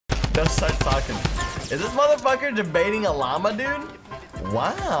Just start talking. Is this motherfucker debating a llama, dude?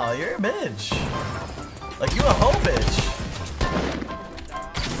 Wow, you're a bitch. Like, you a hoe bitch.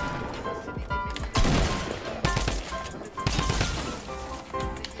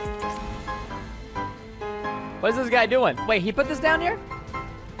 What is this guy doing? Wait, he put this down here?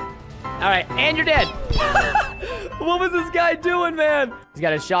 All right, and you're dead. What was this guy doing, man? He's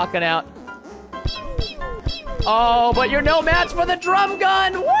got his shotgun out. Oh, but you're no match for the drum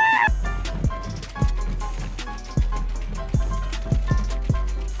gun. Woo!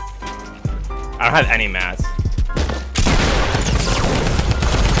 I don't have any mats.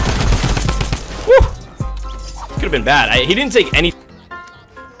 Woo! Could have been bad. He didn't take any.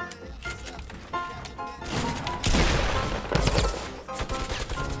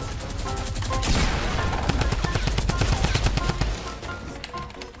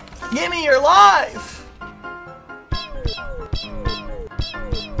 Give me your life!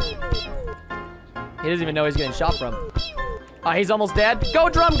 He doesn't even know he's getting shot from. Oh, he's almost dead. Go,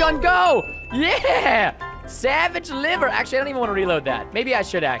 drum gun, go! Yeah! Savage liver. Actually, I don't even want to reload that. Maybe I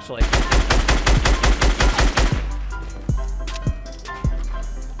should, actually.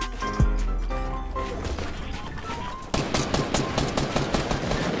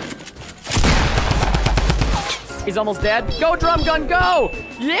 He's almost dead. Go, drum gun, go!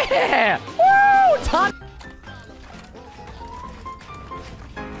 Yeah! Woo! Ton.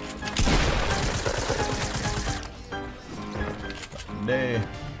 Nay.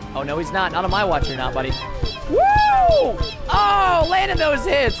 Oh, no, he's not. Not on my watch, you're not, buddy. Woo! Oh, landed those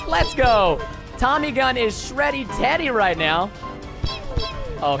hits. Let's go. Tommy gun is shreddy Teddy right now.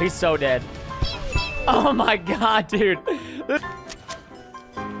 Oh, he's so dead. Oh, my God, dude.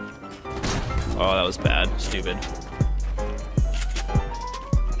 Oh, that was bad. Stupid.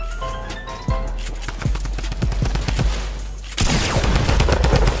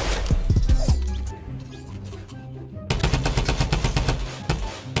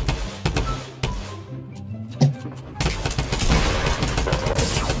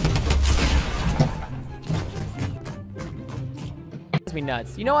 Me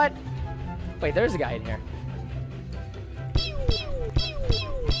nuts. You know what? Wait, there's a guy in here.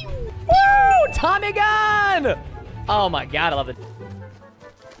 Woo! Tommy gun! Oh my God, I love it.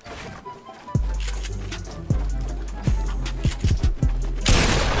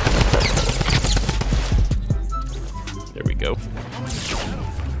 There we go.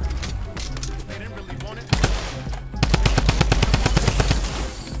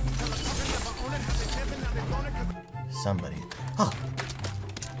 Somebody. Oh.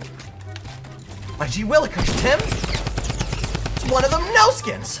 My G Willikers, Tim! It's one of them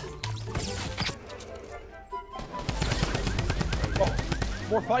no-skins! Oh,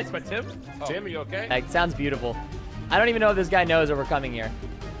 more fights by Tim? Oh. Tim, are you okay? That sounds beautiful. I don't even know if this guy knows that we're coming here.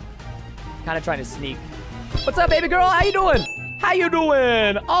 Kind of trying to sneak. What's up, baby girl? How you doing? How you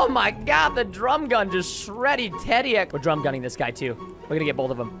doing? Oh my God, the drum gun just shreddy Teddy. We're drum gunning this guy too. We're gonna get both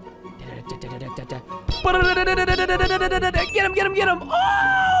of them. Get him, get him, get him.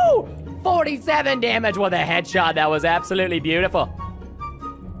 Oh! 47 damage with a headshot. That was absolutely beautiful.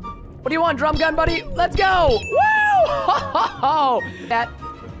 What do you want, drum gun, buddy? Let's go. Woo! That.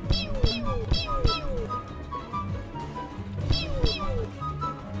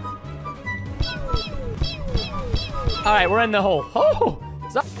 All right, we're in the hole. Oh!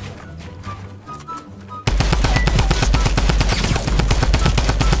 So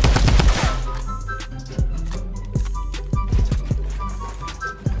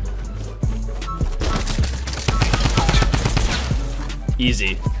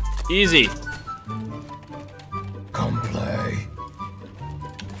Easy. Easy. Come play.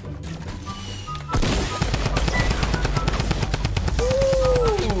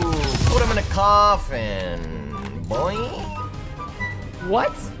 Ooh, put him in a coffin, boy.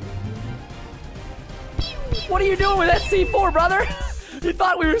 what? What are you doing with that C4, brother? You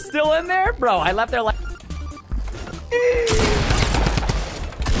thought we were still in there? Bro, I left there like...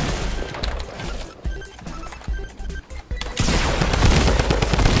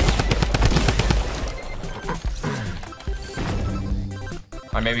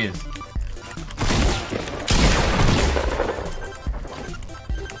 Or maybe it's...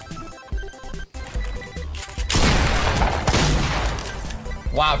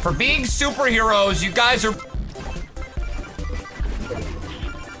 Wow, for being superheroes, you guys are...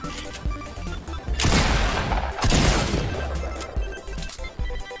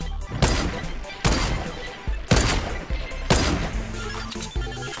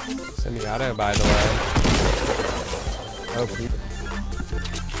 Semi-auto, by the way. Oh, people.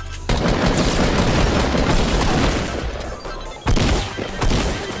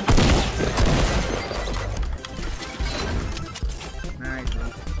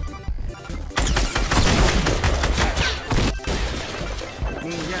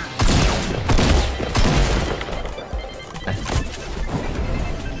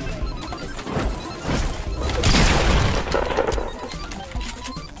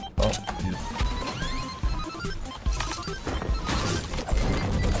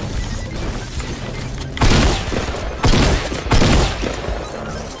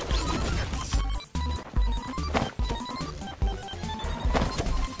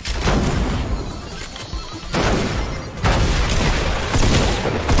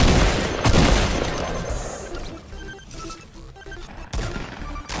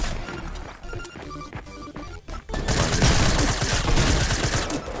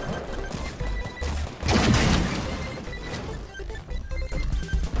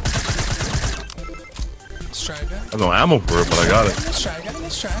 no ammo for it, but I got it. Let's try.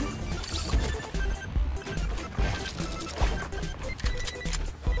 Let's try.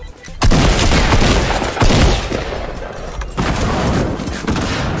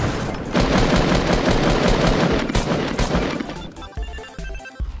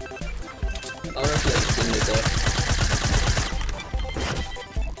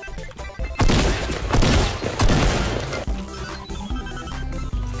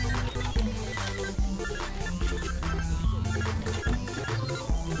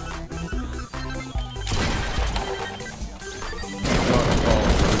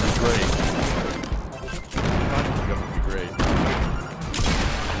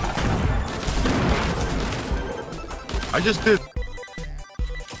 I just did.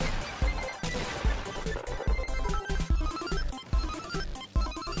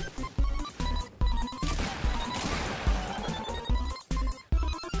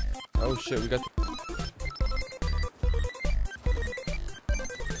 Oh shit, we got.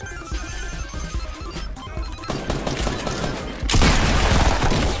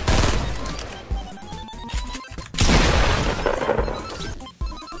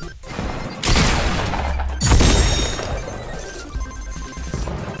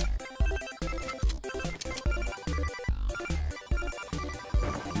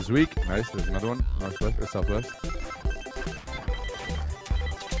 He's weak. Nice. There's another one. Northwest or southwest.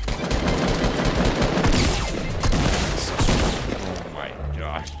 Oh my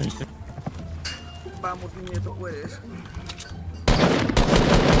gosh. Vamos, niño, tú puedes.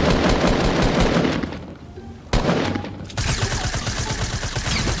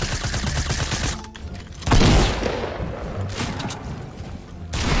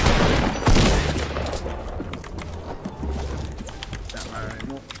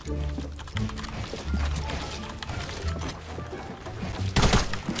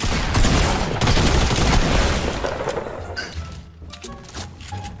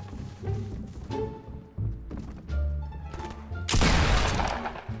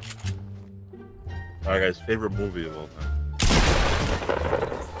 Alright, guys. Favorite movie of all time.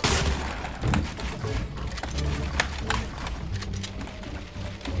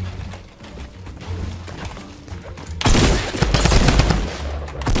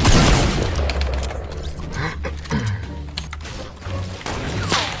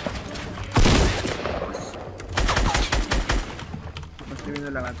 No estoy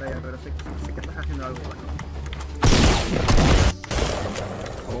viendo la batalla, pero sé que estás haciendo algo bueno.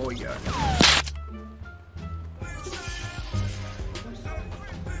 Oh, yeah.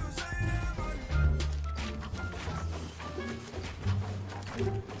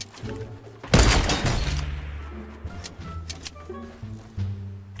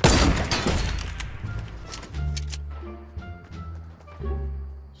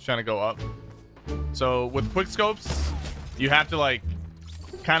 Trying to go up. So with quick scopes, you have to like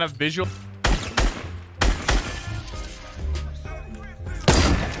kind of visual.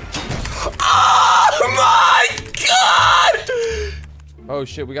 Oh my god! Oh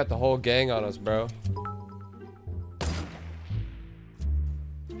shit, we got the whole gang on us, bro.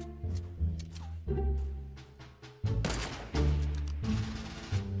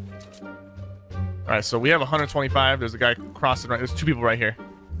 All right, so we have 125. There's a guy crossing right. There's two people right here.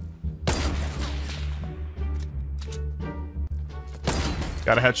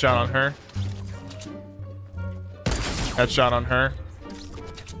 Got a headshot on her. Headshot on her.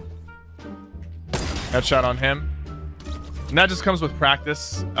 Headshot on him. And that just comes with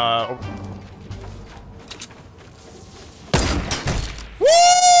practice. Woo!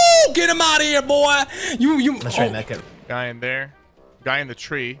 Get him out of here, boy! Let's try Mecca. Guy in there. Guy in the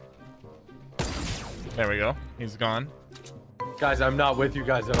tree. There we go. He's gone. Guys, I'm not with you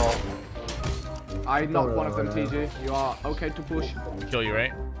guys at all. I knocked one of them, TJ. You are okay to push. Kill you,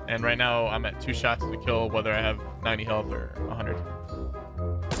 right? And right now I'm at 2 shots to kill whether I have 90 health or 100.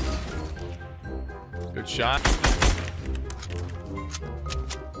 Good shot.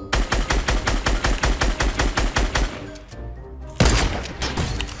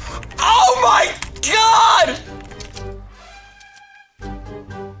 Oh my god!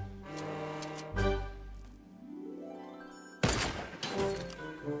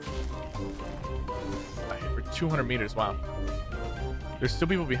 I hit for 200 meters. Wow. There's still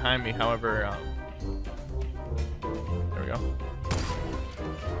people behind me. However, there we go.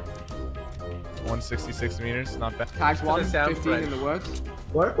 166 meters. Not bad. Tags one, 15 in the works.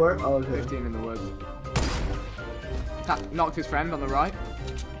 Where? Oh, okay. 15 in the works. Knocked his friend on the right.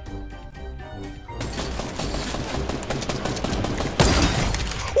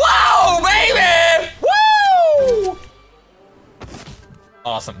 Wow, baby! Woo!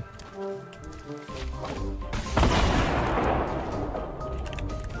 Awesome.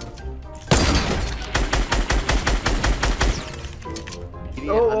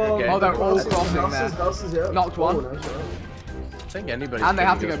 Oh, they're all crossing Houses, there. yeah. Knocked one. Oh, nice, right. I think anybody. And they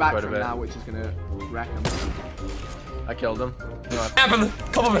have to go back from now, which is gonna wreck them. I killed him. Happened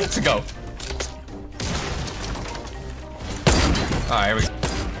a couple minutes ago. Alright, here we go.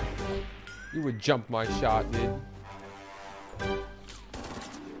 You would jump my shot, dude.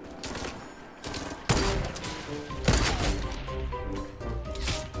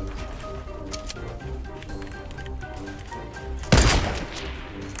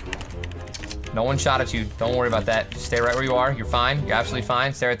 No one shot at you. Don't worry about that. Just stay right where you are. You're fine. You're absolutely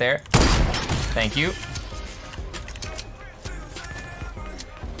fine. Stay right there. Thank you.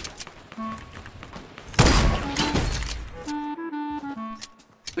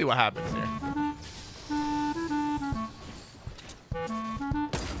 See what happens here.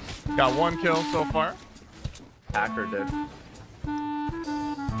 Got 1 kill so far. Hacker did.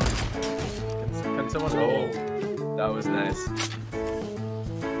 Can someone roll? That was nice.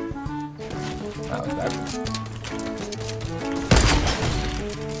 That was bad.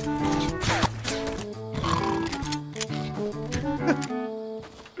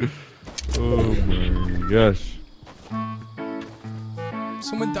 Oh my gosh.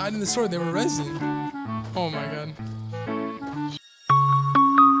 Someone died in the store. They were resin. Oh my god.